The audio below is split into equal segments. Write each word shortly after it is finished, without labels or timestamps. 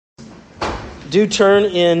Do turn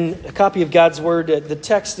in a copy of God's Word. The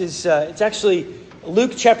text is, it's actually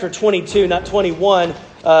Luke chapter 22, not 21,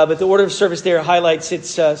 but the order of service there highlights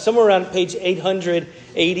it's somewhere around page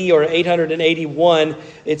 880 or 881.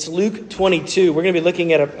 It's Luke 22. We're going to be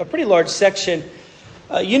looking at a pretty large section.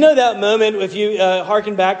 You know that moment, if you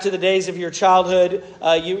hearken back to the days of your childhood,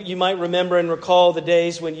 you might remember and recall the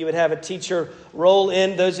days when you would have a teacher roll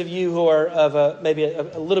in. Those of you who are of maybe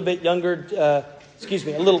a little bit younger, a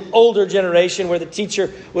little older generation, where the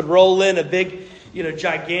teacher would roll in a big,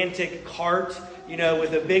 gigantic cart,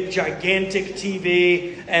 with a big, gigantic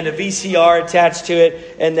TV and a VCR attached to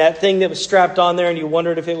it, and that thing that was strapped on there, and you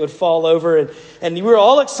wondered if it would fall over. And we were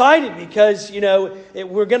all excited because,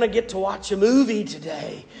 we're going to get to watch a movie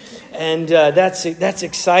today. And that's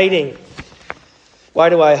exciting. Why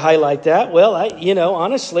do I highlight that? Well,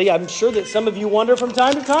 honestly, I'm sure that some of you wonder from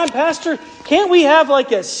time to time, Pastor, can't we have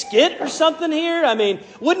like a skit or something here? I mean,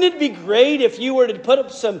 wouldn't it be great if you were to put up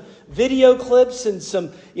some video clips and some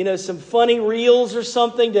funny reels or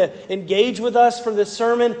something to engage with us for the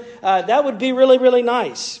sermon? That would be really, really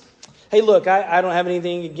nice. Hey, look, I don't have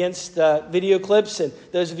anything against video clips, and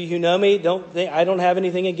those of you who know me, I don't have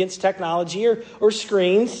anything against technology or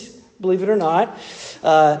screens. Believe it or not.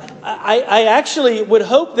 I actually would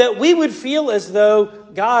hope that we would feel as though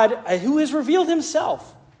God, who has revealed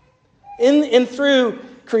himself in through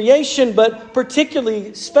creation, but particularly,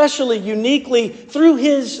 especially, uniquely through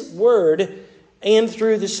his word and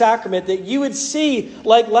through the sacrament, that you would see,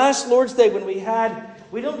 like last Lord's Day when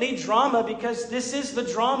we don't need drama because this is the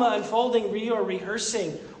drama unfolding. We are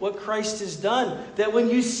rehearsing what Christ has done. That when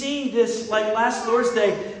you see this, like last Lord's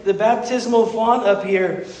Day, the baptismal font up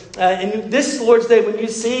here, and this Lord's Day, when you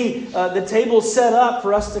see the table set up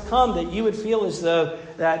for us to come, that you would feel as though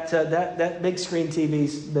that big screen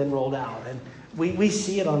TV's been rolled out. And we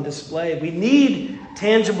see it on display. We need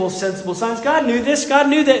tangible, sensible signs. God knew this. God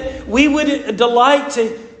knew that we would delight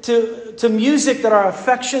to music, that our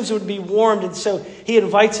affections would be warmed. And so he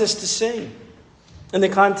invites us to sing in the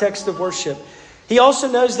context of worship. He also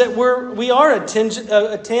knows that we are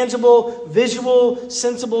a tangible, visual,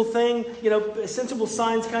 sensible thing, sensible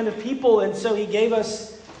signs kind of people. And so he gave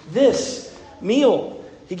us this meal.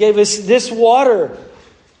 He gave us this water.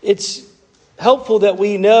 It's helpful that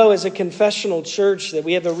we know as a confessional church that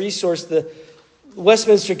we have a resource. The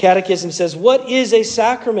Westminster Catechism says, what is a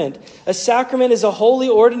sacrament? A sacrament is a holy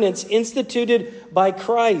ordinance instituted by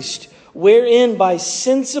Christ, wherein by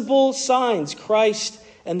sensible signs Christ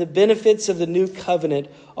and the benefits of the new covenant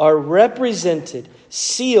are represented,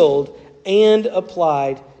 sealed, and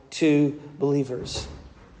applied to believers.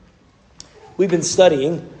 We've been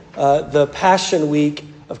studying the Passion Week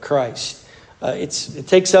of Christ. It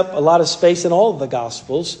takes up a lot of space in all of the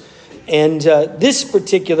Gospels. And this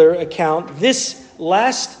particular account, this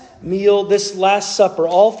last meal, this last supper,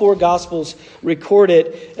 all four Gospels record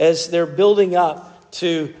it as they're building up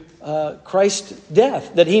to Christ's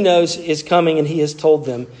death that he knows is coming, and he has told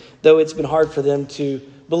them, though it's been hard for them to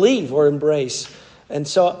believe or embrace. And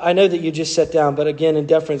so I know that you just sat down, but again, in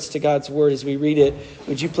deference to God's word as we read it,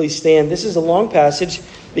 would you please stand? This is a long passage,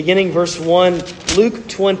 beginning verse 1, Luke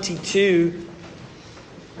 22.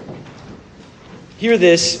 Hear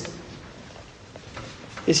this.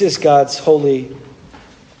 This is God's holy,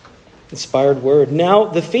 inspired word. Now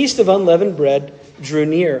the feast of unleavened bread drew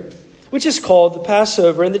near, which is called the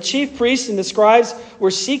Passover. And the chief priests and the scribes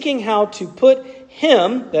were seeking how to put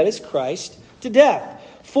him, that is Christ, to death,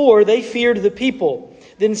 for they feared the people.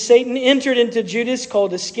 Then Satan entered into Judas,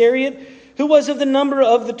 called Iscariot, who was of the number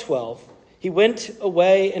of the 12. He went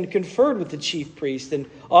away and conferred with the chief priests and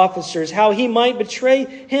officers how he might betray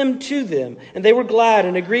him to them. And they were glad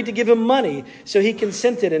and agreed to give him money. So he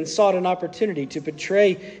consented and sought an opportunity to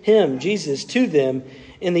betray him, Jesus, to them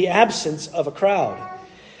in the absence of a crowd.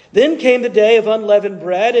 Then came the day of unleavened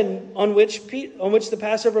bread, and on which the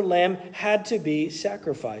Passover lamb had to be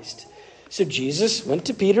sacrificed. So Jesus went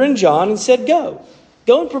to Peter and John and said, Go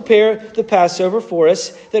and prepare the Passover for us,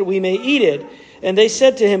 that we may eat it. And they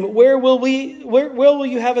said to him, Where will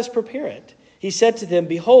you have us prepare it? He said to them,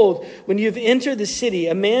 Behold, when you have entered the city,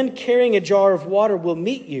 a man carrying a jar of water will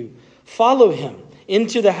meet you. Follow him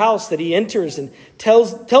into the house that he enters, and tell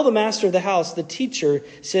the master of the house, the teacher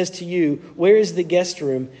says to you, Where is the guest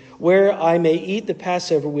room where I may eat the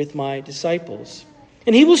Passover with my disciples?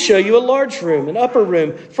 And he will show you a large room, an upper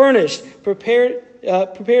room, furnished, prepared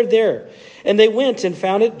there. And they went and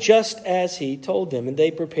found it just as he told them, and they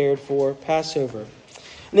prepared for Passover.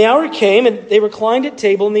 And the hour came, and they reclined at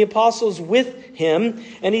table, and the apostles with him.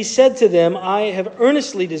 And he said to them, I have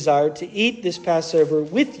earnestly desired to eat this Passover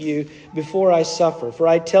with you before I suffer. For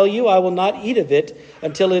I tell you, I will not eat of it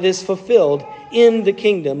until it is fulfilled in the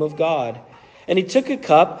kingdom of God. And he took a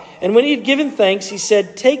cup, and when he had given thanks, he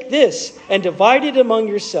said, take this and divide it among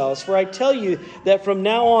yourselves. For I tell you that from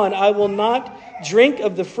now on I will not drink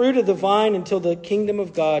of the fruit of the vine until the kingdom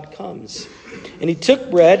of God comes. And he took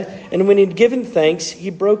bread, and when he had given thanks, he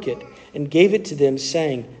broke it and gave it to them,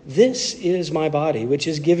 saying, this is my body, which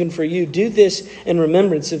is given for you. Do this in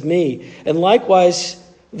remembrance of me. And likewise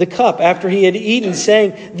the cup, after he had eaten,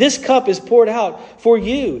 saying, this cup is poured out for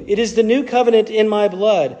you. It is the new covenant in my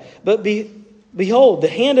blood. But behold, the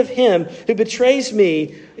hand of him who betrays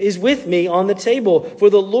me is with me on the table. For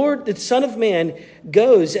the Lord, the Son of Man,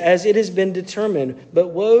 goes as it has been determined. But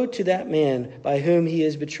woe to that man by whom he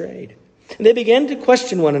is betrayed. And they began to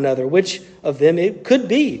question one another, which of them it could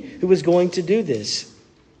be who was going to do this.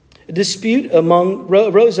 A dispute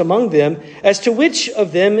arose among them as to which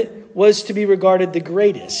of them was to be regarded the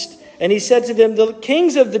greatest. And he said to them, the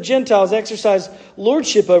kings of the Gentiles exercise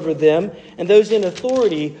lordship over them, and those in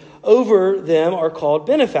authority over them are called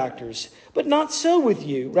benefactors. But not so with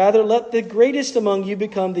you. Rather, let the greatest among you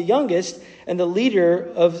become the youngest, and the leader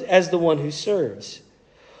as the one who serves.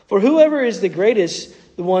 For whoever is the greatest,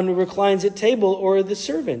 the one who reclines at table, or the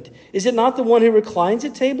servant? Is it not the one who reclines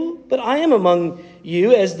at table? But I am among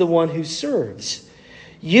you as the one who serves.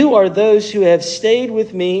 You are those who have stayed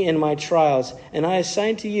with me in my trials, and I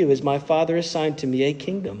assign to you, as my Father assigned to me, a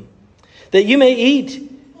kingdom, that you may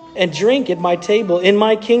eat and drink at my table in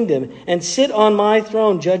my kingdom, and sit on my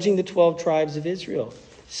throne, judging the 12 tribes of Israel.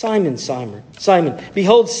 Simon,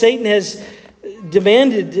 behold, Satan has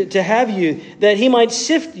demanded to have you, that he might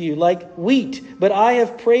sift you like wheat. But I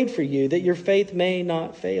have prayed for you, that your faith may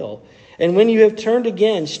not fail. And when you have turned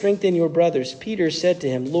again, strengthen your brothers. Peter said to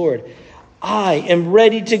him, Lord, I am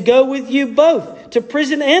ready to go with you both to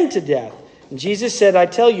prison and to death. And Jesus said, I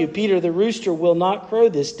tell you, Peter, the rooster will not crow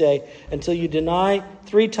this day until you deny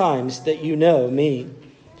 3 times that you know me.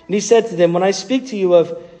 And he said to them, when I speak to you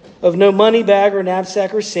of no money bag or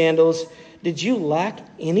knapsack or sandals, did you lack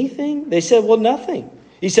anything? They said, well, nothing.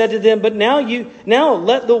 He said to them, but now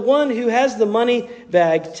let the one who has the money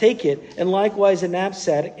bag take it, and likewise a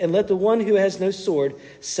knapsack, and let the one who has no sword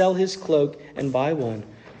sell his cloak and buy one.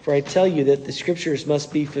 For I tell you that the scriptures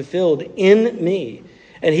must be fulfilled in me.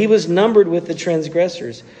 And he was numbered with the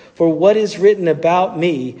transgressors. For what is written about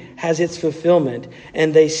me has its fulfillment.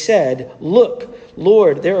 And they said, look,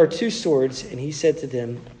 Lord, there are 2 swords. And he said to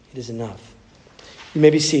them, it is enough. You may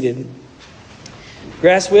be seated.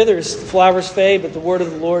 Grass withers, the flowers fade, but the word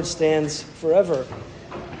of the Lord stands forever.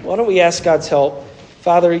 Why don't we ask God's help?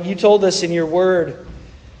 Father, you told us in your word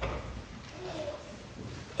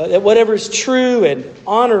that whatever is true and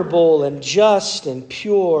honorable and just and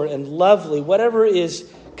pure and lovely, whatever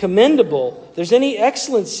is commendable, if there's any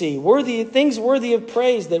excellency, things worthy of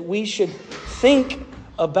praise, that we should think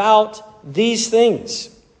about these things.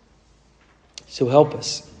 So help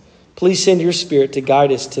us. Please send your Spirit to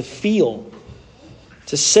guide us to feel,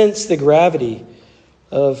 to sense the gravity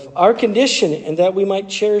of our condition, and that we might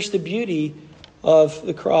cherish the beauty of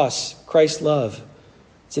the cross, Christ's love.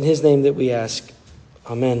 It's in his name that we ask.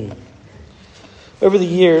 Amen. Over the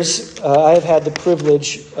years, I have had the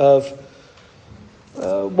privilege of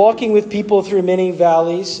walking with people through many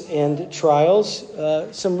valleys and trials,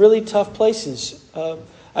 some really tough places.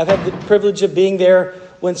 I've had the privilege of being there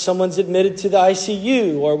when someone's admitted to the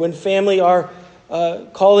ICU, or when family are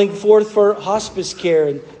calling forth for hospice care,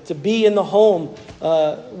 and to be in the home.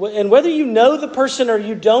 And whether you know the person or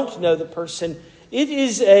you don't know the person, it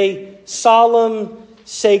is a solemn,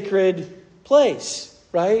 sacred place.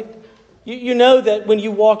 Right? You know that when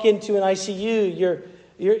you walk into an ICU,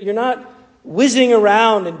 you're not whizzing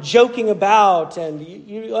around and joking about, and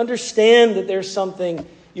you understand that there's something,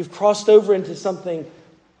 you've crossed over into something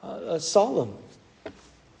solemn.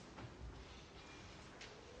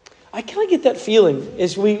 I kind of get that feeling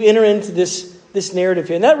as we enter into this narrative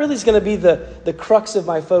here. And that really is going to be the crux of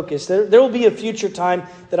my focus. There will be a future time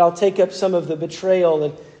that I'll take up some of the betrayal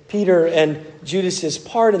and Peter and Judas's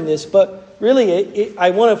part in this, but really I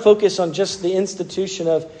want to focus on just the institution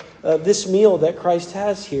of this meal that Christ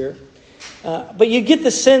has here. But you get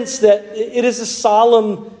the sense that it is a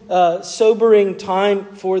solemn, sobering time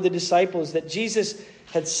for the disciples, that Jesus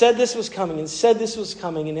had said this was coming and said this was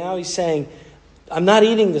coming, and now he's saying, I'm not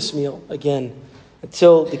eating this meal again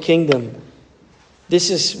until the kingdom. This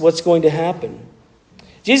is what's going to happen.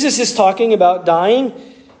 Jesus is talking about dying.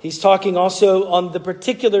 He's talking also on the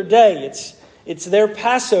particular day. It's their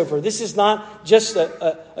Passover. This is not just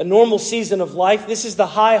a normal season of life. This is the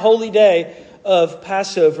high holy day of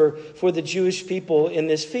Passover for the Jewish people in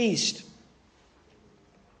this feast.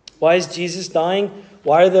 Why is Jesus dying?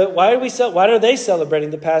 Why are they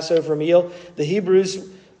celebrating the Passover meal? The Hebrews,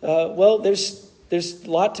 there's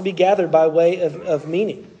a lot to be gathered by way of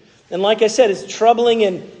meaning. And like I said, it's troubling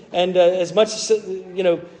and as much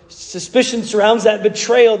suspicion surrounds that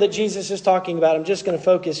betrayal that Jesus is talking about. I'm just going to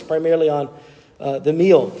focus primarily on the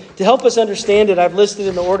meal. To help us understand it, I've listed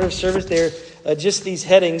in the order of service there just these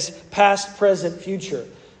headings: past, present, future.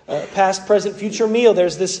 Past, present, future meal.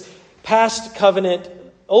 There's this past covenant,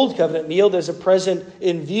 old covenant meal. There's a present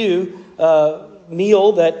in view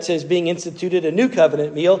meal that is being instituted, a new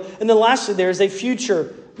covenant meal. And then lastly, there is a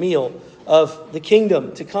future meal of the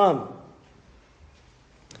kingdom to come.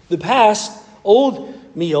 The past,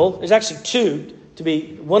 old meal, there's actually two to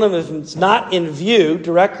be. One of them is not in view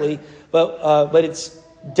directly, but it's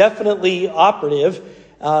definitely operative,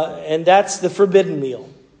 and that's the forbidden meal.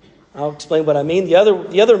 I'll explain what I mean. The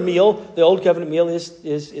other meal, the Old Covenant meal,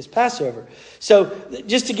 is Passover. So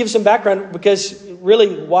just to give some background, because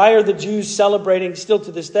really, why are the Jews celebrating still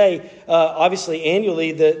to this day, obviously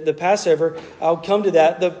annually, the Passover? I'll come to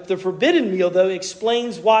that. The forbidden meal, though,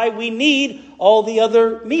 explains why we need all the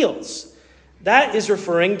other meals. That is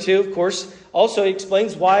referring to, of course, also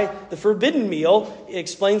explains why the forbidden meal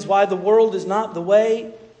explains why the world is not the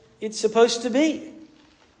way it's supposed to be.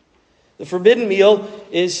 The forbidden meal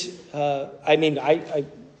is,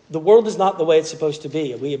 the world is not the way it's supposed to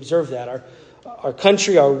be. We observe that. Our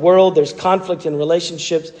country, our world, there's conflict in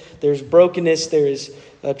relationships, there's brokenness, there is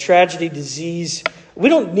tragedy, disease. We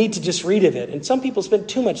don't need to just read of it. And some people spend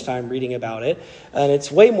too much time reading about it, and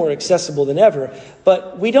it's way more accessible than ever.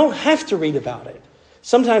 But we don't have to read about it.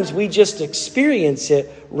 Sometimes we just experience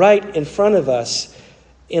it right in front of us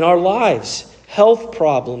in our lives. Health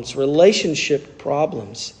problems, relationship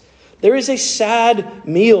problems. There is a sad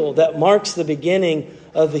meal that marks the beginning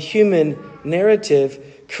of the human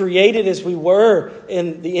narrative, created as we were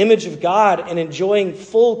in the image of God and enjoying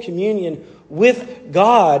full communion with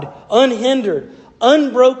God, unhindered,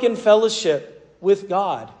 unbroken fellowship with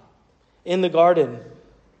God in the garden,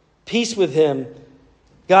 peace with Him.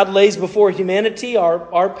 God lays before humanity,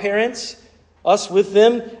 our parents, us with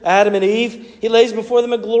them, Adam and Eve. He lays before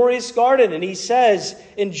them a glorious garden, and He says,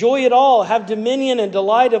 enjoy it all, have dominion and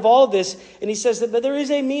delight of all this. And He says that, but there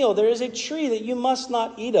is a meal, there is a tree that you must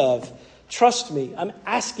not eat of. Trust me. I'm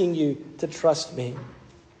asking you to trust me.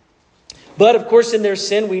 But of course, in their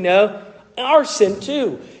sin, we know our sin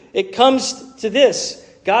too. It comes to this.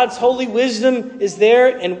 God's holy wisdom is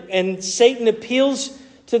there, and Satan appeals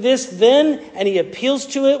to this then, and he appeals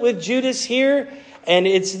to it with Judas here. And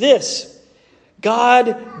it's this: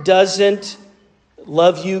 God doesn't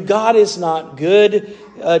love you. God is not good.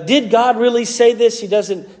 Did God really say this? He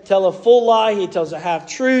doesn't tell a full lie. He tells a half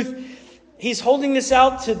truth. He's holding this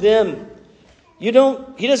out to them. He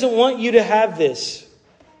doesn't want you to have this.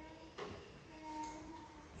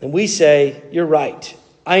 And we say, you're right.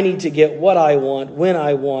 I need to get what I want, when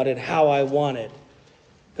I want it, how I want it.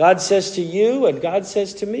 God says to you, and God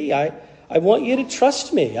says to me, I want you to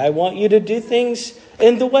trust me. I want you to do things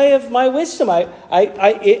in the way of my wisdom.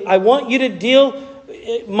 I want you to deal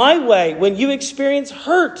my way when you experience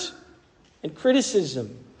hurt and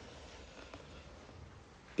criticism,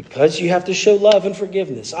 because you have to show love and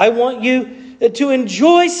forgiveness. I want you to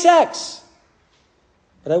enjoy sex,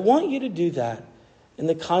 but I want you to do that in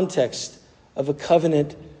the context of a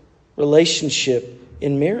covenant relationship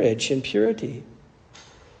in marriage and purity.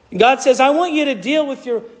 And God says, I want you to deal with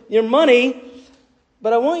your money,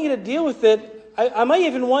 but I want you to deal with it. I might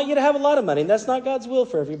even want you to have a lot of money. And that's not God's will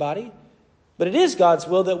for everybody. But it is God's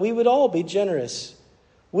will that we would all be generous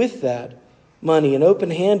with that money and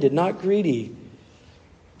open-handed, not greedy.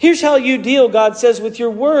 Here's how you deal, God says, with your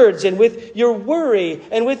words and with your worry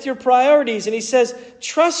and with your priorities. And He says,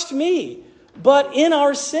 trust me. But in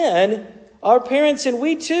our sin, our parents and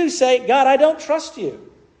we too say, God, I don't trust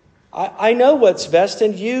you. I know what's best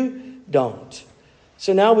and you don't.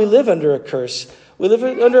 So now we live under a curse. We live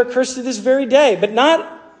under a curse to this very day, but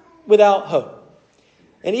not without hope.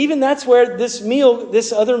 And even that's where this meal,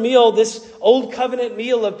 this other meal, this old covenant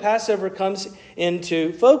meal of Passover comes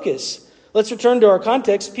into focus. Let's return to our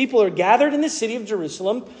context. People are gathered in the city of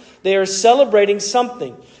Jerusalem. They are celebrating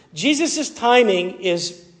something. Jesus' timing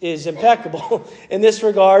is impeccable in this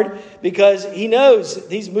regard, because He knows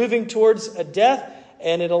He's moving towards a death,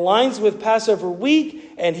 and it aligns with Passover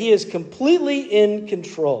week, and He is completely in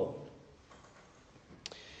control.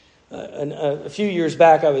 A few years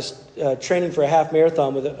back, I was training for a half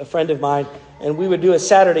marathon with a friend of mine, and we would do a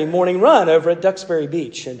Saturday morning run over at Duxbury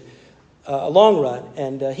Beach, and a long run.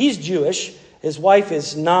 And he's Jewish. His wife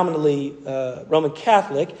is nominally Roman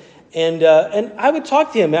Catholic. And I would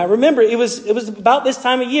talk to him. I remember it was about this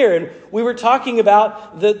time of year, and we were talking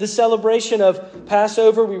about the celebration of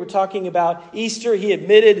Passover. We were talking about Easter. He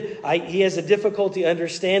admitted he has a difficulty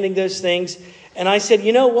understanding those things. And I said,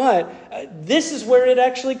 you know what? This is where it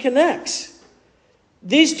actually connects.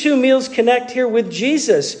 These two meals connect here with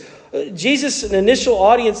Jesus. Jesus, an initial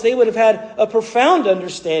audience, they would have had a profound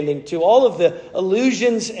understanding to all of the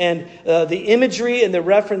allusions and the imagery and the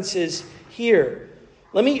references here.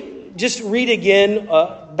 Let me just read again,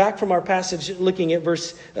 back from our passage, looking at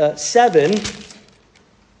verse 7.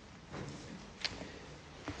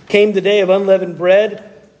 Came the day of unleavened bread,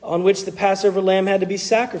 on which the Passover lamb had to be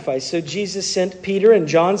sacrificed. So Jesus sent Peter and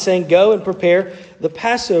John, saying, "Go and prepare the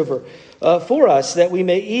Passover for us, that we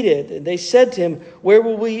may eat it." And they said to him, Where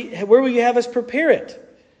will you have us prepare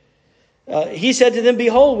it? He said to them,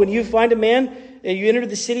 "Behold, when you find a man, and you enter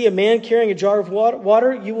the city, a man carrying a jar of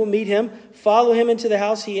water, you will meet him. Follow him into the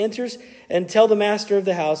house he enters, and tell the master of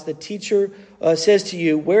the house, the teacher says to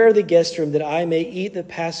you, where are the guest room, that I may eat the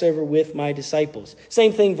Passover with my disciples?"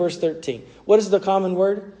 Same thing, verse 13. What is the common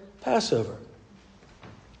word? Passover.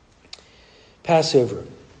 Passover.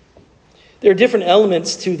 There are different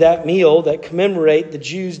elements to that meal that commemorate the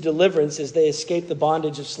Jews' deliverance as they escaped the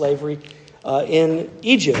bondage of slavery in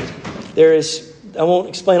Egypt. I won't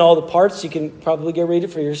explain all the parts. You can probably go read it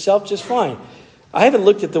for yourself just fine. I haven't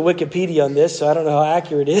looked at the Wikipedia on this, so I don't know how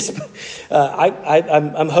accurate it is. But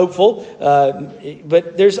I'm hopeful.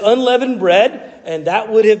 But there's unleavened bread, and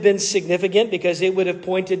that would have been significant because it would have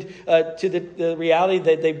pointed to the reality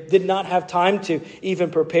that they did not have time to even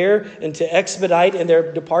prepare and to expedite in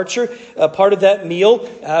their departure. Part of that meal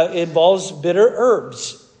involves bitter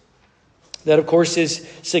herbs. That, of course, is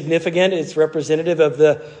significant. It's representative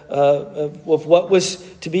of what was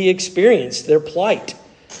to be experienced, their plight.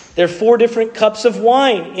 There are 4 different cups of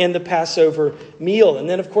wine in the Passover meal. And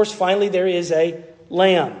then, of course, finally, there is a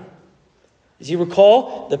lamb. As you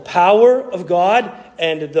recall, the power of God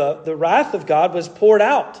and the wrath of God was poured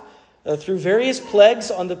out through various plagues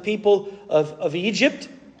on the people of Egypt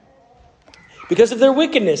because of their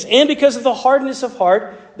wickedness and because of the hardness of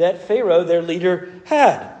heart that Pharaoh, their leader,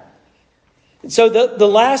 had. And so the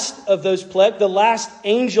last of those plagues, the last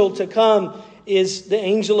angel to come, is the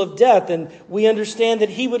angel of death. And we understand that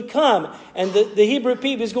he would come. And the Hebrew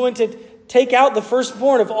people is going to take out the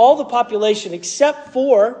firstborn of all the population except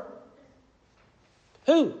for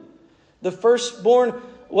who? The firstborn,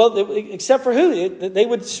 except for who? They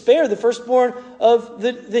would spare the firstborn of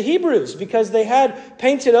the Hebrews because they had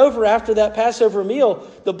painted over after that Passover meal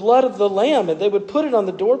the blood of the lamb, and they would put it on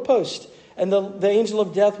the doorpost. And the angel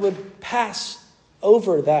of death would pass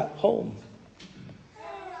over that home.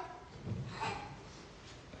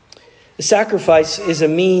 The sacrifice is a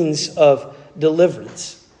means of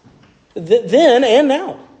deliverance. Then and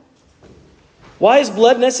now. Why is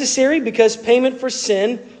blood necessary? Because payment for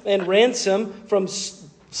sin and ransom from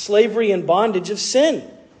slavery and bondage of sin.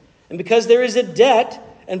 And because there is a debt,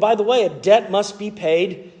 and by the way, a debt must be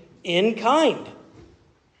paid in kind.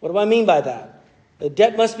 What do I mean by that? The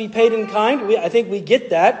debt must be paid in kind. I think we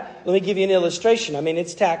get that. Let me give you an illustration. I mean,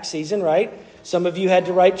 it's tax season, right? Some of you had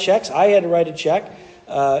to write checks. I had to write a check.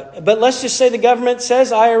 But let's just say the government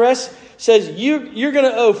says, IRS says, you're going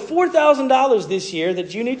to owe $4,000 this year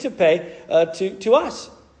that you need to pay to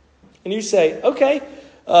us. And you say, okay,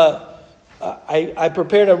 I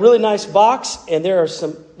prepared a really nice box, and there's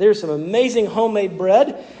some amazing homemade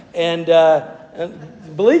bread, and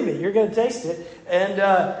believe me, you're going to taste it.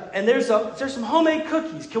 And there's some homemade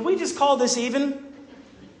cookies. Can we just call this even?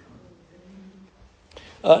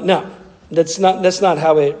 No, that's not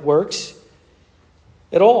how it works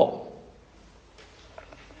at all.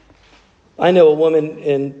 I know a woman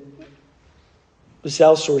in the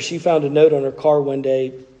South Shore. She found a note on her car one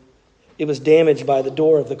day. It was damaged by the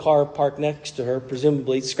door of the car parked next to her,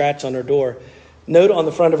 presumably scratch on her door. Note on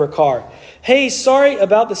the front of her car. Hey, sorry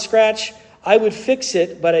about the scratch. I would fix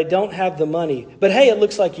it, but I don't have the money. But hey, it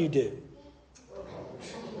looks like you do.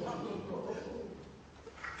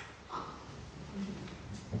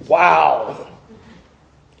 Wow.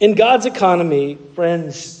 In God's economy,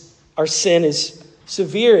 friends, our sin is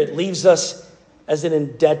severe. It leaves us as an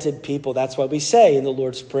indebted people. That's why we say in the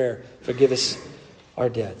Lord's Prayer, forgive us our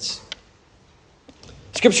debts.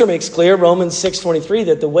 Scripture makes clear, Romans 6:23,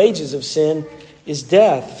 that the wages of sin is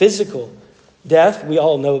death, physical death. We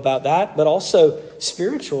all know about that, but also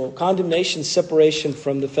spiritual condemnation, separation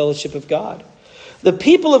from the fellowship of God. The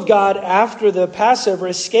people of God after the Passover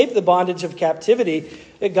escaped the bondage of captivity.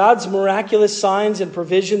 God's miraculous signs and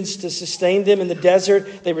provisions to sustain them in the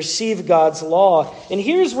desert. They received God's law. And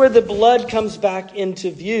here's where the blood comes back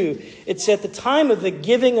into view. It's at the time of the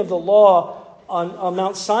giving of the law on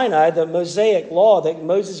Mount Sinai, the Mosaic law that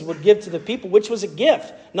Moses would give to the people, which was a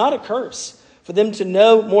gift, not a curse, for them to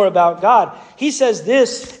know more about God. He says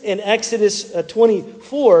this in Exodus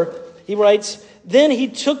 24. He writes, "Then he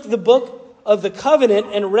took the book of the covenant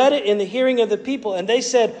and read it in the hearing of the people. And they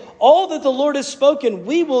said, 'All that the Lord has spoken,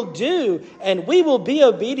 we will do, and we will be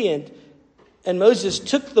obedient.' And Moses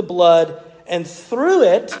took the blood and threw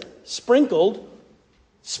it, sprinkled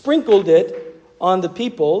it on the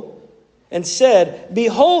people, and said,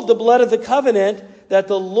 'Behold the blood of the covenant that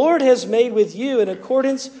the Lord has made with you in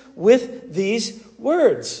accordance with these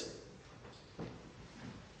words.'"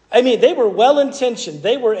 I mean, they were well-intentioned.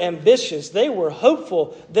 They were ambitious. They were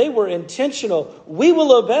hopeful. They were intentional. We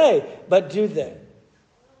will obey. But do they?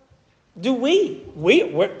 Do we?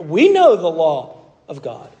 We know the law of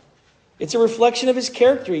God. It's a reflection of His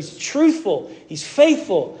character. He's truthful. He's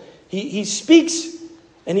faithful. He speaks,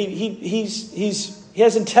 and he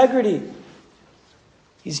has integrity.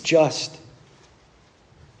 He's just.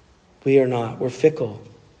 We are not. We're fickle.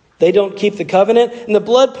 They don't keep the covenant. And the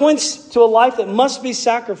blood points to a life that must be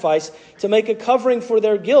sacrificed to make a covering for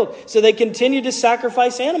their guilt. So they continue to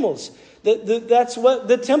sacrifice animals. That's what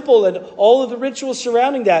the temple and all of the rituals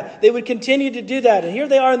surrounding that. They would continue to do that. And here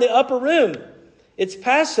they are in the upper room. It's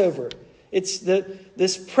Passover. It's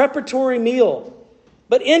this preparatory meal.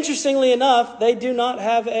 But interestingly enough, they do not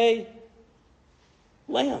have a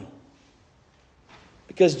lamb.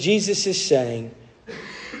 Because Jesus is saying,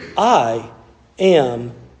 "I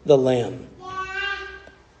am the Lamb."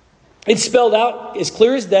 It's spelled out as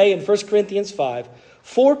clear as day in 1 Corinthians 5.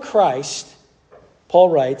 For Christ, Paul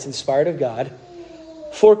writes, inspired of God,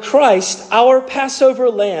 "For Christ, our Passover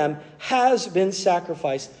lamb, has been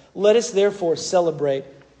sacrificed. Let us therefore celebrate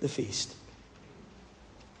the feast."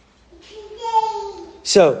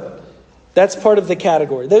 So, that's part of the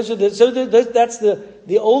category. That's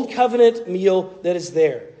the old covenant meal that is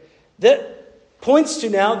there. That points to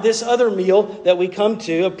now this other meal that we come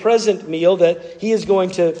to, a present meal that he is going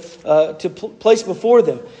to place before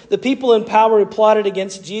them. The people in power who plotted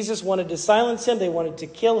against Jesus wanted to silence him. They wanted to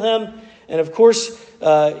kill him. And of course,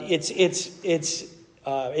 it's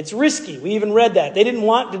risky. We even read that. They didn't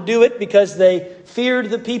want to do it because they feared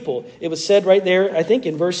the people. It was said right there, I think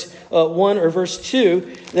in verse 1 or verse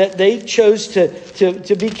 2, that they chose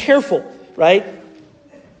to be careful, right?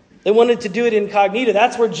 They wanted to do it incognito.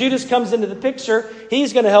 That's where Judas comes into the picture.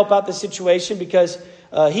 He's going to help out the situation because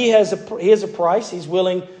he has a price. He's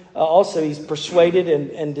willing. Also, he's persuaded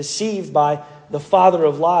and deceived by the father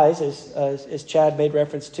of lies, as Chad made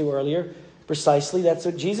reference to earlier. Precisely, that's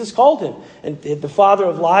what Jesus called him. And the father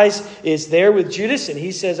of lies is there with Judas, and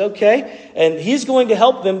he says, "Okay," and he's going to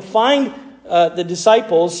help them find the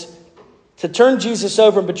disciples to turn Jesus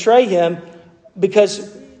over and betray him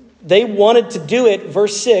because they wanted to do it,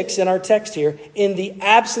 verse 6 in our text here, in the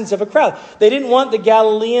absence of a crowd. They didn't want the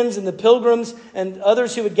Galileans and the pilgrims and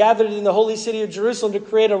others who had gathered in the holy city of Jerusalem to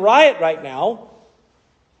create a riot right now.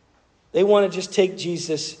 They want to just take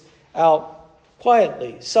Jesus out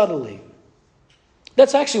quietly, subtly.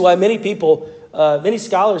 That's actually why many people, many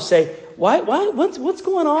scholars say, what's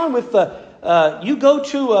going on with you go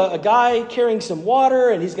to a guy carrying some water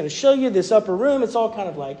and he's going to show you this upper room. It's all kind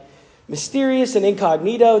of like mysterious and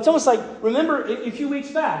incognito. It's almost like, remember a few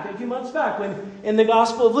months back, when in the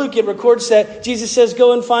Gospel of Luke, it records that Jesus says,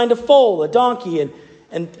 "Go and find a foal, a donkey."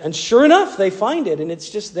 And sure enough, they find it, and it's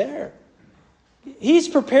just there. He's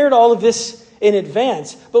prepared all of this in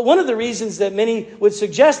advance. But one of the reasons that many would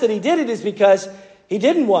suggest that he did it is because he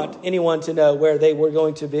didn't want anyone to know where they were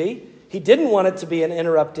going to be. He didn't want it to be an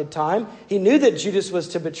interrupted time. He knew that Judas was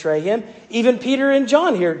to betray him. Even Peter and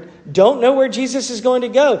John here don't know where Jesus is going to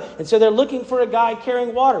go. And so they're looking for a guy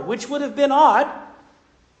carrying water, which would have been odd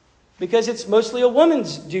because it's mostly a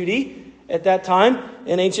woman's duty at that time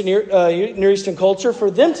in ancient Near Eastern culture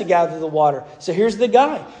for them to gather the water. So here's the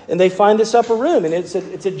guy. And they find this upper room. And it's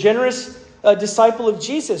a generous disciple of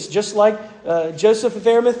Jesus, just like Joseph of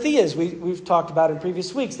Arimathea, as we've talked about in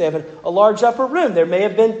previous weeks. They have a large upper room. There may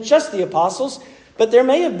have been just the apostles, but there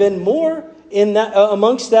may have been more in that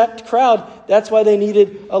amongst that crowd. That's why they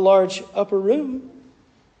needed a large upper room.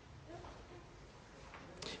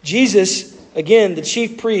 Jesus, again, the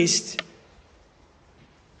chief priest,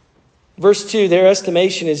 verse 2, their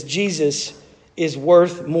estimation is Jesus is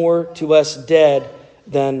worth more to us dead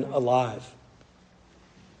than alive.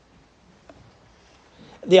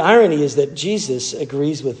 The irony is that Jesus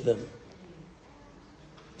agrees with them.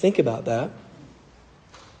 Think about that.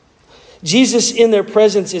 Jesus in their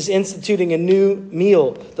presence is instituting a new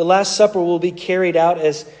meal. The Last Supper will be carried out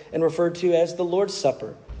as and referred to as the Lord's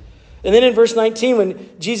Supper. And then in verse 19, when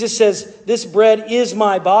Jesus says, "This bread is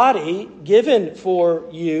my body given for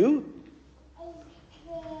you,"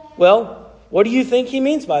 well, what do you think he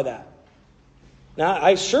means by that? Now,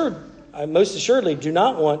 I most assuredly do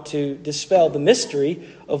not want to dispel the mystery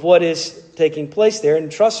of what is taking place there.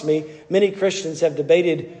 And trust me, many Christians have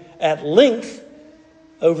debated at length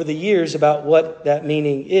over the years about what that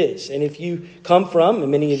meaning is. And if you come from,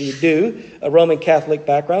 and many of you do, a Roman Catholic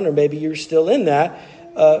background, or maybe you're still in that,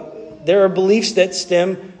 there are beliefs that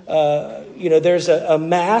stem, there's a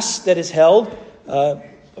Mass that is held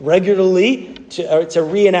regularly. It's a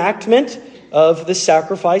reenactment of the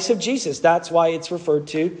sacrifice of Jesus. That's why it's referred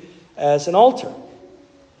to as an altar.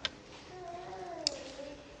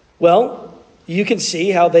 Well, you can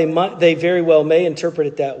see how they very well may interpret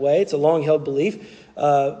it that way. It's a long-held belief.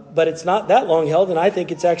 But it's not that long held, and I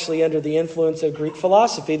think it's actually under the influence of Greek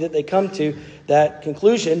philosophy that they come to that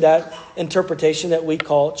conclusion, that interpretation that we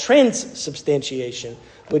call transubstantiation,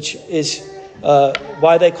 which is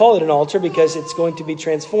why they call it an altar, because it's going to be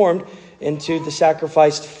transformed into the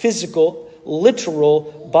sacrificed physical,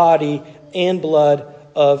 literal body and blood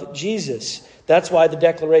of Jesus. That's why the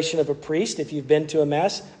declaration of a priest, if you've been to a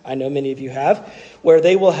Mass, I know many of you have, where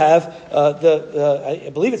they will have I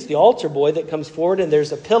believe it's the altar boy that comes forward, and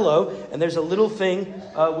there's a pillow, and there's a little thing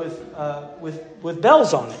with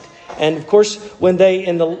bells on it. And of course, when they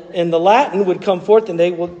in the Latin would come forth, and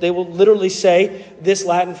they will literally say this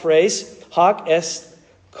Latin phrase, "Hoc est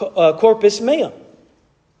corpus meum."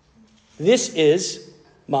 This is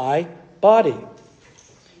my body.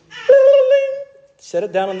 Set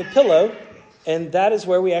it down on the pillow. And that is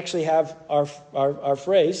where we actually have our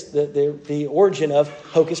phrase, the origin of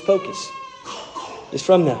hocus pocus, is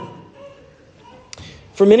from that.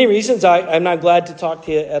 For many reasons, I'm not glad to talk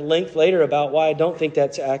to you at length later about why I don't think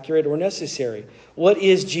that's accurate or necessary. What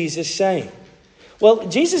is Jesus saying? Well,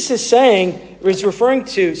 Jesus is referring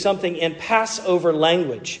to something in Passover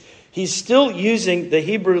language. He's still using the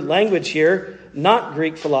Hebrew language here, not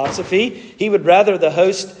Greek philosophy. He would rather the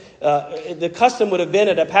host... the custom would have been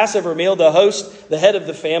at a Passover meal, the host, the head of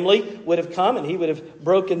the family, would have come and he would have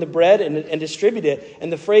broken the bread and distributed it.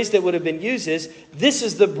 And the phrase that would have been used is, "This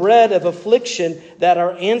is the bread of affliction that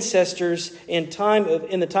our ancestors in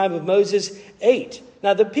the time of Moses ate."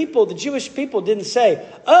 Now the Jewish people didn't say,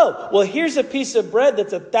 "Oh, well, here's a piece of bread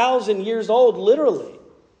that's 1,000 years old," literally.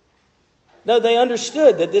 No, they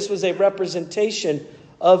understood that this was a representation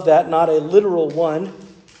of that, not a literal one.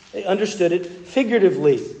 They understood it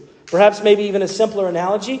figuratively. Perhaps maybe even a simpler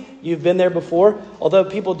analogy. You've been there before. Although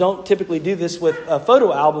people don't typically do this with a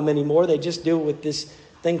photo album anymore. They just do it with this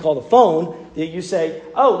thing called a phone. That you say,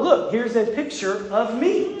 "Oh, look, here's a picture of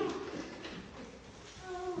me."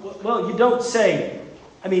 Well, you don't say,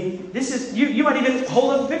 this is, you might even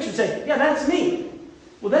hold up a picture and say, "Yeah, that's me."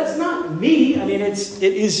 Well, that's not me.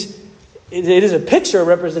 It is a picture, a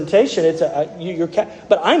representation.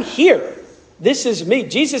 But I'm here. This is me.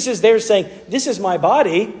 Jesus is there saying, "This is my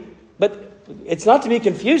body." But it's not to be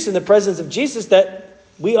confused in the presence of Jesus that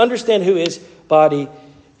we understand who his body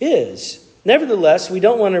is. Nevertheless, we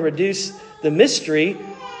don't want to reduce the mystery.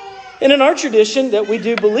 And in our tradition, that we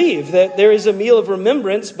do believe that there is a meal of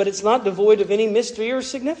remembrance, but it's not devoid of any mystery or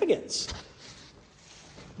significance.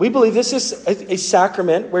 We believe this is a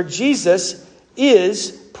sacrament where Jesus is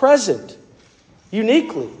present,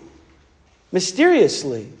 uniquely,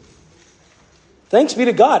 mysteriously. Thanks be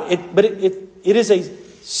to God. But it is a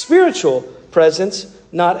spiritual presence,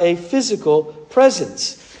 not a physical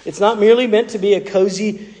presence. It's not merely meant to be a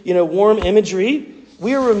cozy, warm imagery.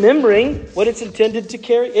 We are remembering what it's intended to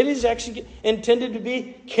carry. It is actually intended to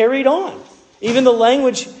be carried on. Even the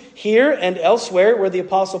language here and elsewhere where the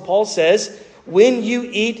Apostle Paul says, "When you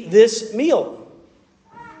eat this meal."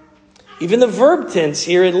 Even the verb tense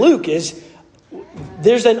here in Luke is,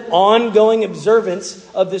 there's an ongoing observance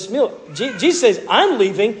of this meal. Jesus says, "I'm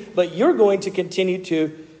leaving, but you're going to continue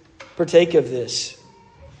to partake of this."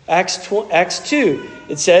 Acts 2,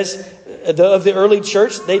 it says, of the early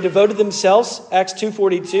church, they devoted themselves, Acts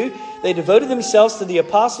 2:42, they devoted themselves to the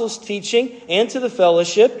apostles' teaching and to the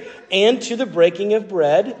fellowship and to the breaking of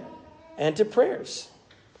bread and to prayers.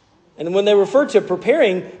 And when they refer to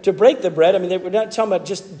preparing to break the bread, they were not talking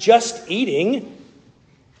about just eating.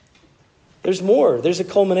 There's more. There's a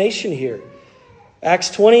culmination here. Acts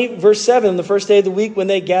 20, verse 7, the first day of the week when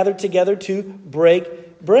they gathered together to break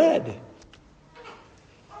bread.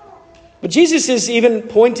 But Jesus is even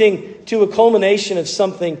pointing to a culmination of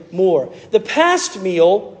something more. The past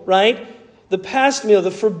meal, right? The past meal,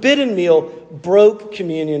 the forbidden meal, broke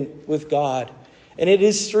communion with God. And it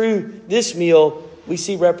is through this meal we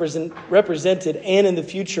see represented, and in the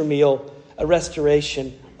future meal, a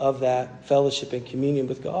restoration of that fellowship and communion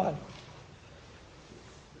with God.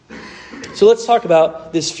 So let's talk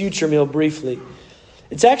about this future meal briefly.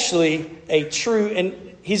 It's actually a true,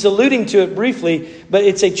 and he's alluding to it briefly, but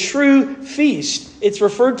it's a true feast. It's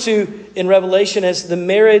referred to in Revelation as the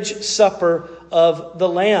marriage supper of the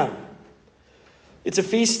Lamb. It's a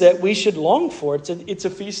feast that we should long for. It's a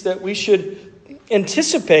feast that we should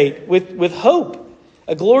anticipate with hope.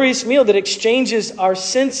 A glorious meal that exchanges our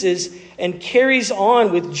senses and carries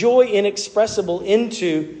on with joy inexpressible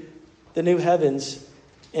into the new heavens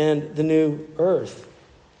and the new earth.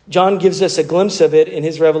 John gives us a glimpse of it in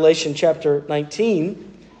his Revelation chapter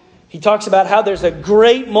 19. He talks about how there's a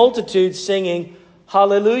great multitude singing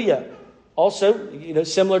hallelujah. Also,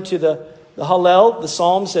 similar to the Hallel, the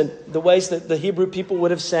Psalms, and the ways that the Hebrew people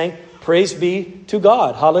would have sang, praise be to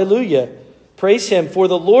God. Hallelujah. Praise Him. For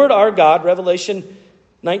the Lord our God, Revelation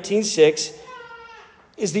 19:6,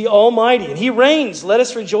 is the Almighty, and He reigns. Let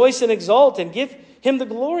us rejoice and exult and give Him the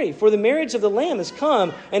glory. For the marriage of the Lamb has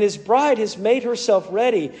come, and His bride has made herself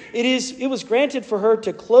ready. It was granted for her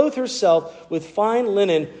to clothe herself with fine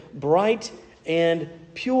linen, bright and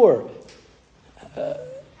pure.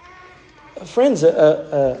 Friends,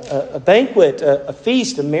 a banquet, a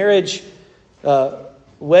feast, a marriage,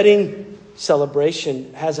 wedding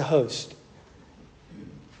celebration has a host.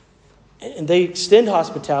 And they extend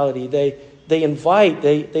hospitality. They invite.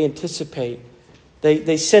 They anticipate.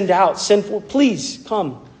 They send for, please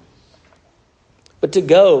come. But to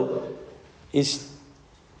go is,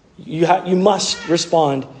 you must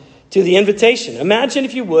respond to the invitation. Imagine,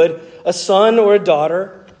 if you would, a son or a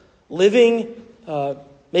daughter living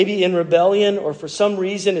maybe in rebellion or for some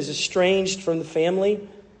reason is estranged from the family.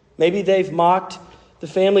 Maybe they've mocked the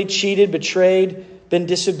family, cheated, betrayed, been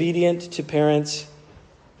disobedient to parents.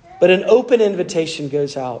 But an open invitation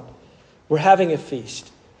goes out. We're having a feast.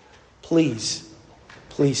 Please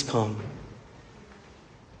come.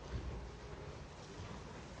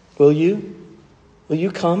 Will you? Will you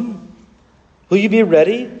come? Will you be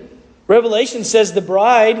ready? Revelation says the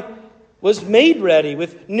bride was made ready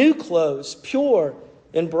with new clothes, pure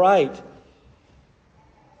and bright.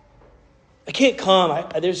 I can't come.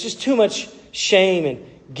 There's just too much shame and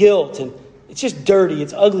guilt, and it's just dirty,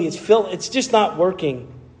 it's ugly, it's just not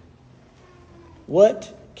working.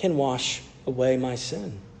 What can wash away my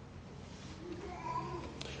sin?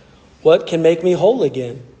 What can make me whole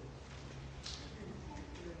again?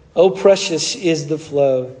 Oh, precious is the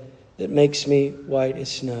flow that makes me white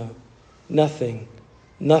as snow. Nothing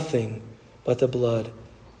but the blood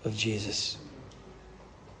of Jesus.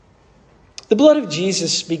 The blood of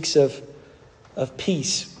Jesus speaks of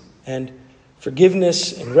peace and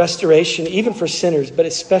forgiveness and restoration, even for sinners, but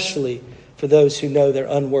especially for those who know they're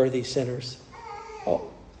unworthy sinners.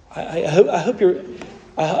 Oh, I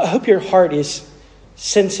hope your heart is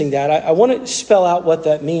sensing that. I want to spell out what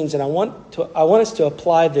that means, and I want us to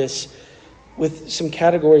apply this with some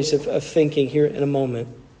categories of thinking here in a moment.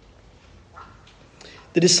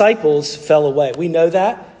 The disciples fell away. We know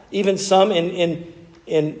that. Even some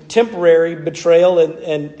in temporary betrayal,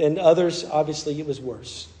 and others, obviously, it was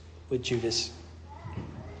worse with Judas.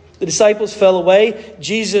 The disciples fell away.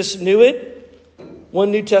 Jesus knew it.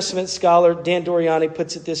 One New Testament scholar, Dan Doriani,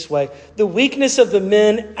 puts it this way: the weakness of the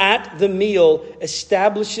men at the meal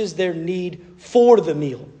establishes their need for the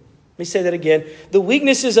meal. Let me say that again. The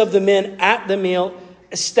weaknesses of the men at the meal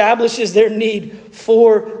establishes their need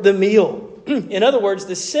for the meal. In other words,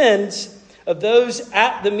 the sins of those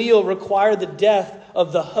at the meal require the death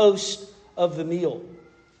of the host of the meal.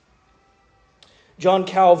 John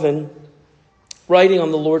Calvin, writing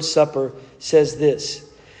on the Lord's Supper, says this: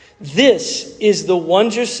 this is the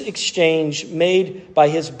wondrous exchange made by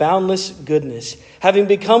His boundless goodness. Having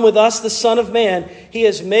become with us the Son of Man, He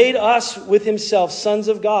has made us with Himself sons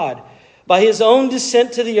of God. By His own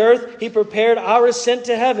descent to the earth, He prepared our ascent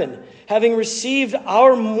to heaven. Having received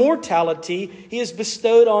our mortality, He has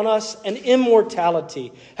bestowed on us an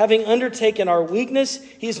immortality. Having undertaken our weakness,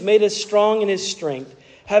 He has made us strong in His strength.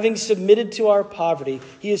 Having submitted to our poverty,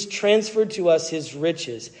 He has transferred to us His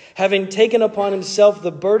riches. Having taken upon Himself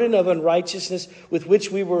the burden of unrighteousness with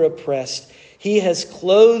which we were oppressed, He has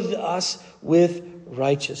clothed us with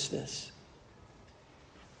righteousness.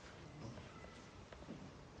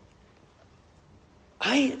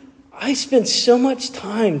 I spent so much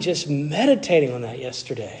time just meditating on that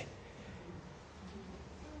yesterday.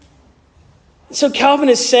 So Calvin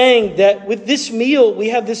is saying that with this meal, we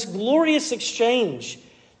have this glorious exchange.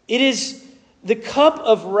 It is the cup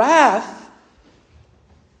of wrath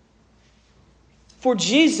for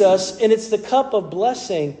Jesus, and it's the cup of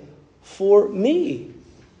blessing for me,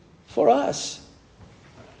 for us.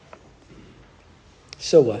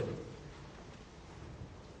 So what?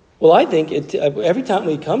 Well, I think every time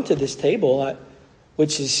we come to this table,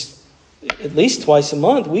 which is at least twice a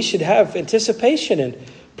month, we should have anticipation and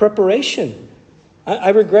preparation. I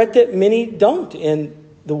regret that many don't in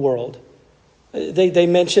the world. They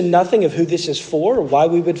mention nothing of who this is for or why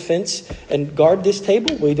we would fence and guard this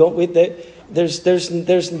table.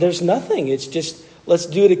 There's nothing. It's just, let's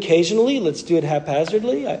do it occasionally. Let's do it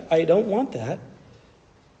haphazardly. I don't want that.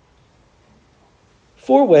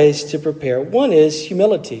 4 ways to prepare. One is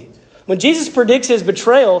humility. When Jesus predicts his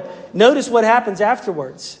betrayal, notice what happens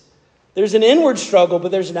afterwards. There's an inward struggle,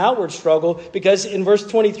 but there's an outward struggle, because in verse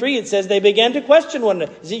 23 it says they began to question one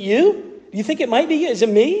another. Is it you? Do you think it might be you? Is it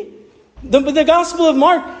me? The Gospel of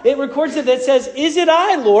Mark, it records it that says, "Is it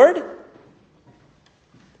I, Lord?"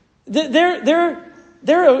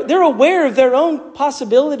 They're aware of their own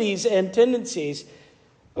possibilities and tendencies.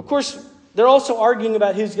 Of course, they're also arguing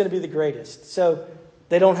about who's going to be the greatest. So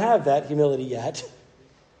they don't have that humility yet.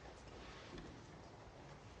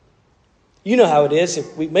 You know how it is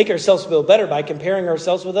if we make ourselves feel better by comparing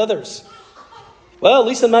ourselves with others. Well, at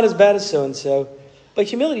least I'm not as bad as so-and-so. But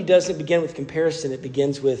humility doesn't begin with comparison. It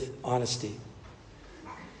begins with honesty.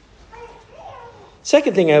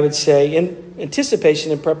 Second thing I would say, in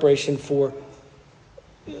anticipation and preparation for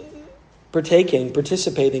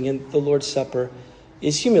participating in the Lord's Supper,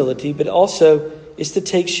 is humility, but also is to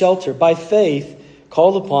take shelter by faith,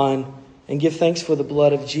 call upon and give thanks for the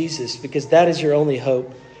blood of Jesus, because that is your only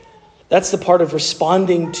hope. That's the part of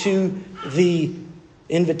responding to the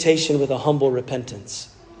invitation with a humble repentance.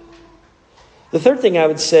 The third thing I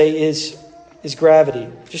would say is gravity.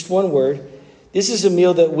 Just one word. This is a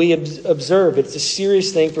meal that we observe. It's a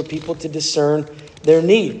serious thing for people to discern their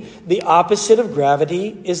need. The opposite of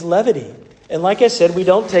gravity is levity. And like I said, we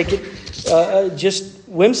don't take it just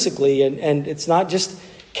whimsically, and it's not just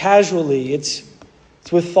casually. It's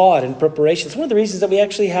with thought and preparation. It's one of the reasons that we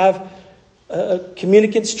actually have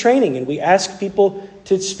communicants training, and we ask people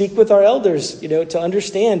to speak with our elders, to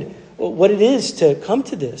understand what it is to come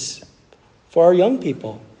to this for our young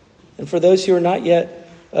people, and for those who are not yet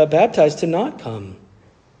baptized to not come.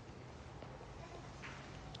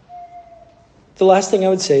 The last thing I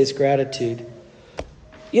would say is gratitude.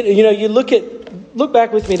 You look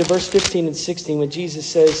back with me to verse 15 and 16 when Jesus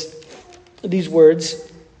says these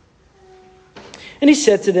words. And he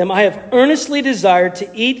said to them, "I have earnestly desired to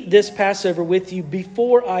eat this Passover with you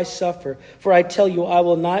before I suffer. For I tell you, I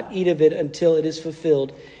will not eat of it until it is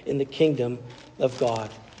fulfilled in the kingdom of God."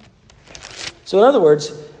 So in other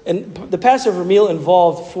words, and the Passover meal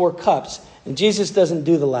involved 4 cups, and Jesus doesn't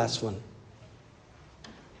do the last one.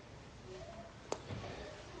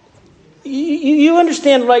 You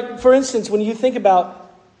understand, like, for instance, when you think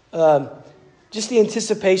about just the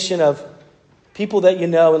anticipation of people that you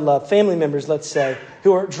know and love, family members, let's say,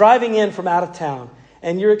 who are driving in from out of town,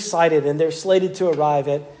 and you're excited, and they're slated to arrive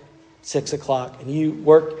at 6 o'clock, and you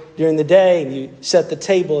work during the day, and you set the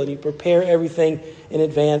table, and you prepare everything in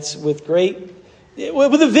advance with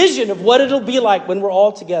a vision of what it'll be like when we're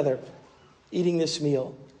all together eating this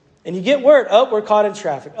meal. And you get word, we're caught in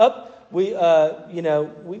traffic. We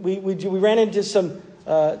ran into some,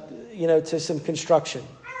 to some construction,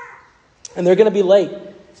 and they're going to be late.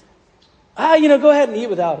 Go ahead and eat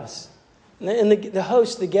without us. And the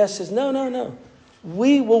host, the guest says, no.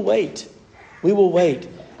 We will wait. We will wait.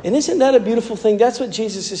 And isn't that a beautiful thing? That's what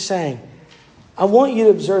Jesus is saying. I want you to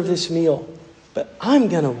observe this meal, but I'm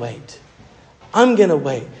going to wait. I'm going to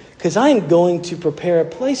wait because I'm going to prepare a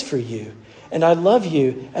place for you. And I love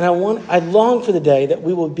you. And I long for the day that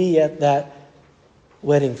we will be at that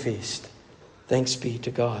wedding feast. Thanks be to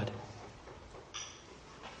God.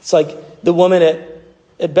 It's like the woman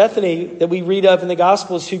at Bethany that we read of in the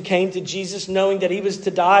Gospels who came to Jesus knowing that he was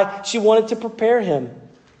to die. She wanted to prepare him.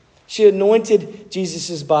 She anointed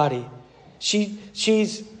Jesus' body. She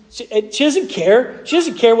doesn't care. She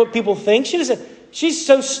doesn't care what people think. She's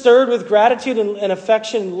so stirred with gratitude and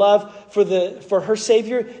affection and love for her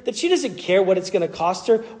Savior that she doesn't care what it's going to cost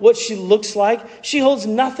her, what she looks like. She holds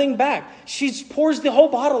nothing back. She pours the whole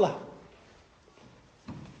bottle out.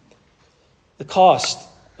 The cost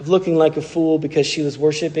of looking like a fool because she was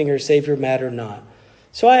worshiping her Savior mattered not.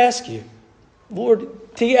 So I ask you, Lord,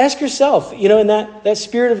 to ask yourself, in that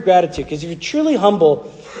spirit of gratitude, because if you're truly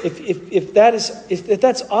humble, if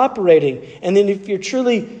that's operating, and then if you're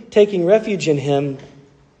truly taking refuge in him,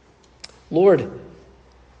 Lord,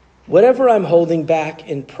 whatever I'm holding back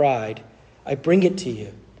in pride, I bring it to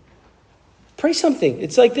you. Pray something.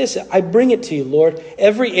 It's like this. I bring it to you, Lord.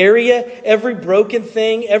 Every area, every broken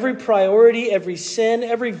thing, every priority, every sin,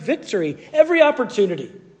 every victory, every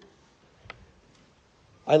opportunity.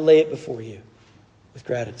 I lay it before you with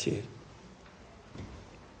gratitude.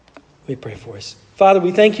 Let me pray for us. Father,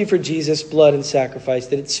 we thank you for Jesus' blood and sacrifice,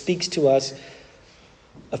 that it speaks to us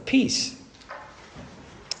of peace.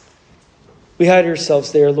 We hide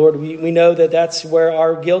ourselves there, Lord. We know that that's where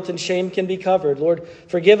our guilt and shame can be covered. Lord,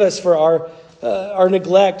 forgive us for our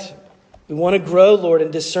neglect. We want to grow, Lord,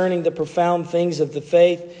 in discerning the profound things of the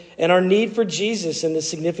faith and our need for Jesus and the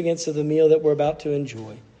significance of the meal that we're about to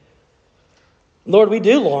enjoy. Lord, we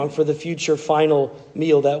do long for the future final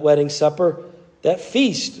meal, that wedding supper, that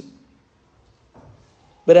feast.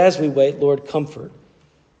 But as we wait, Lord, comfort,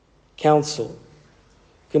 counsel,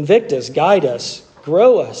 convict us, guide us,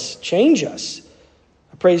 grow us, change us.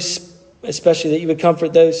 I pray especially that you would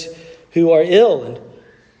comfort those who are ill and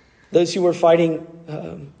those who are fighting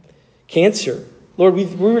cancer. Lord, we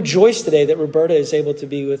rejoice today that Roberta is able to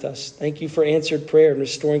be with us. Thank you for answered prayer and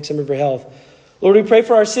restoring some of her health. Lord, we pray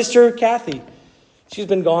for our sister, Kathy. She's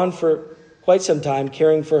been gone for quite some time,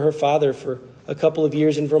 caring for her father for a couple of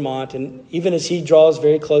years in Vermont. And even as he draws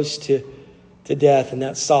very close to death in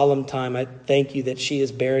that solemn time, I thank you that she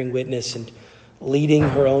is bearing witness and leading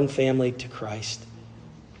her own family to Christ.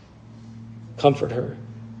 Comfort her.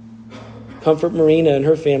 Comfort Marina and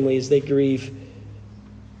her family as they grieve,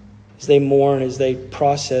 as they mourn, as they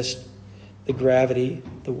process the gravity,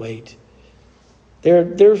 the weight.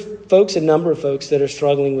 There are folks, a number of folks that are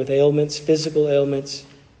struggling with ailments, physical ailments.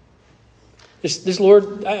 There's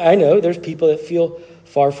Lord, I know there's people that feel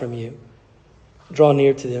far from you. Draw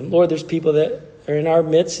near to them. Lord, there's people that are in our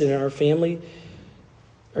midst, in our family,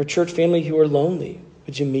 our church family, who are lonely.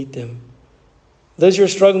 Would you meet them? Those who are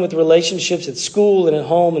struggling with relationships at school and at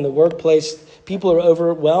home and the workplace, people are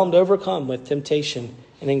overwhelmed, overcome with temptation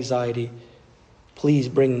and anxiety. Please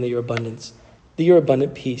bring them to your abundance, to your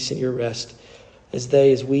abundant peace and your rest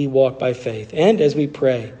as we walk by faith and as we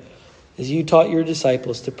pray, as you taught your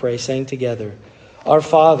disciples to pray, saying together, Our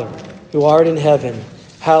Father, who art in heaven,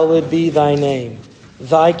 hallowed be thy name.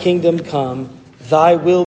 Thy kingdom come, thy will